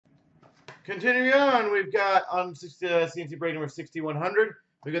Continuing on, we've got on CNC break number 6100.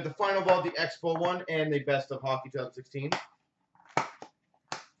 We got the final ball, the Expo one, and the Best of Hockey 2016.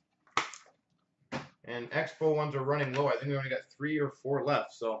 And Expo ones are running low. I think we only got 3 or 4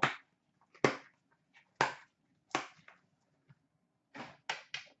 left. So.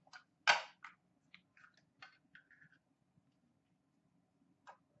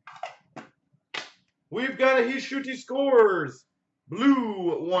 We've got a He Shoots, He Scores.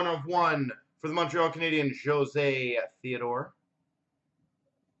 Blue 1/1 for the Montreal Canadiens, Jose Theodore.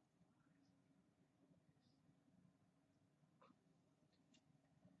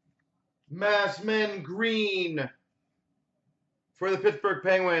 Massman Green for the Pittsburgh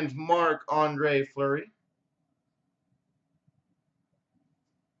Penguins, Marc-Andre Fleury.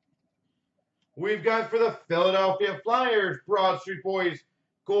 We've got for the Philadelphia Flyers, Broad Street Boys,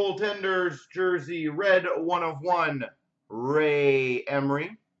 goaltenders jersey, red 1/1, Ray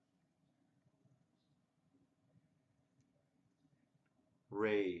Emery.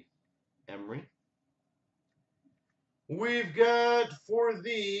 Ray Emery. We've got for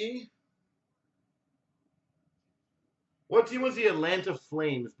the... What team was the Atlanta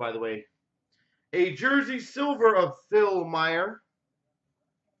Flames, by the way? A jersey silver of Phil Meyer.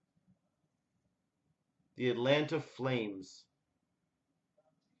 The Atlanta Flames.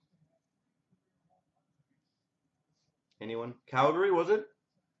 Anyone? Calgary, was it?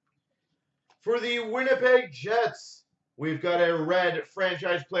 For the Winnipeg Jets, we've got a red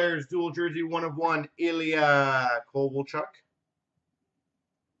franchise players dual jersey 1/1, Ilya Kovalchuk.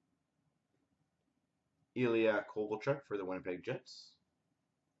 Ilya Kovalchuk for the Winnipeg Jets.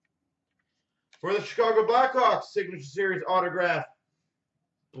 For the Chicago Blackhawks, Signature Series autograph,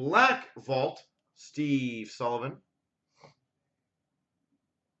 Black Vault, Steve Sullivan.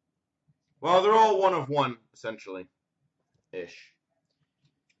 Well, they're all 1/1, essentially. Ish.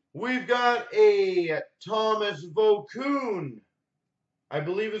 We've got a Thomas Vokoun. I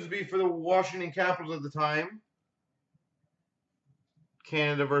believe this would be for the Washington Capitals at the time.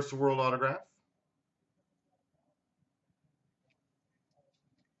 Canada versus World autograph.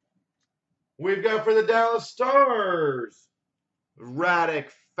 We've got for the Dallas Stars,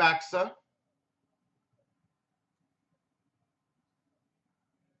 Radek Faksa.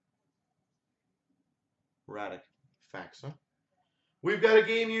 Radek Faksa. We've got a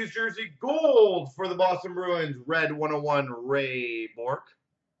game-used jersey gold for the Boston Bruins, red 1/1, Ray Bourque.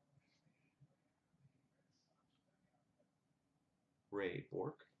 Ray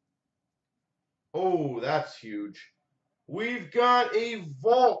Bourque. Oh, that's huge. We've got a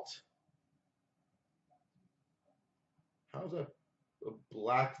vault. How's that a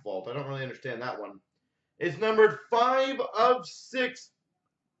black vault? I don't really understand that one. It's numbered 5/6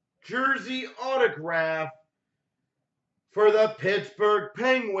 jersey autograph for the Pittsburgh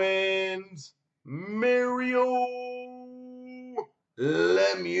Penguins, Mario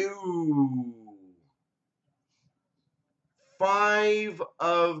Lemieux.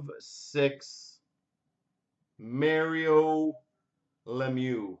 5/6 Mario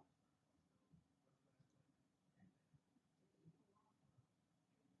Lemieux.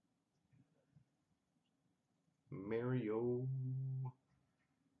 Mario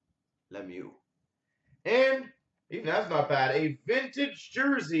Lemieux. And even that's not bad. A vintage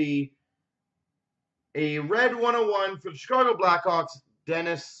jersey, a red 1/1 for the Chicago Blackhawks,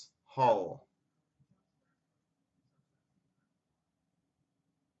 Dennis Hull.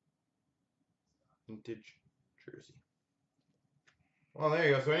 Vintage jersey. Well, there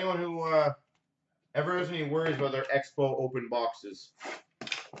you go. So anyone who ever has any worries about their Expo open boxes,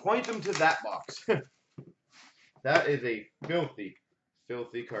 point them to that box. That is a filthy,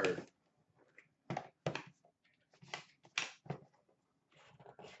 filthy card.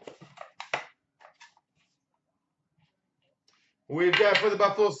 We've got for the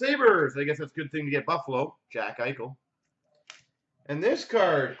Buffalo Sabres, I guess that's a good thing to get Buffalo, Jack Eichel. And this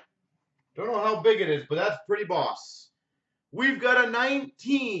card, don't know how big it is, but that's pretty boss. We've got a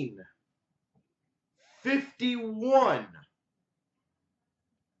 1951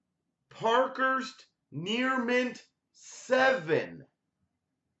 Parkhurst Near Mint 7.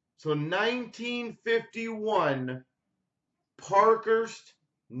 So 1951 Parkhurst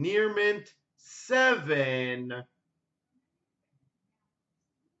Near Mint 7.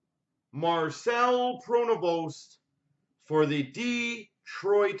 Marcel Pronovost for the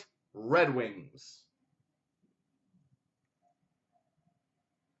Detroit Red Wings.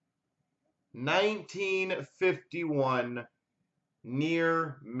 1951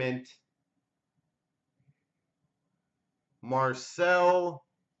 Near Mint. Marcel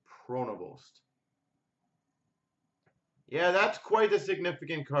Pronovost. Yeah, that's quite a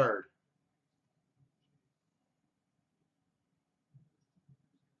significant card.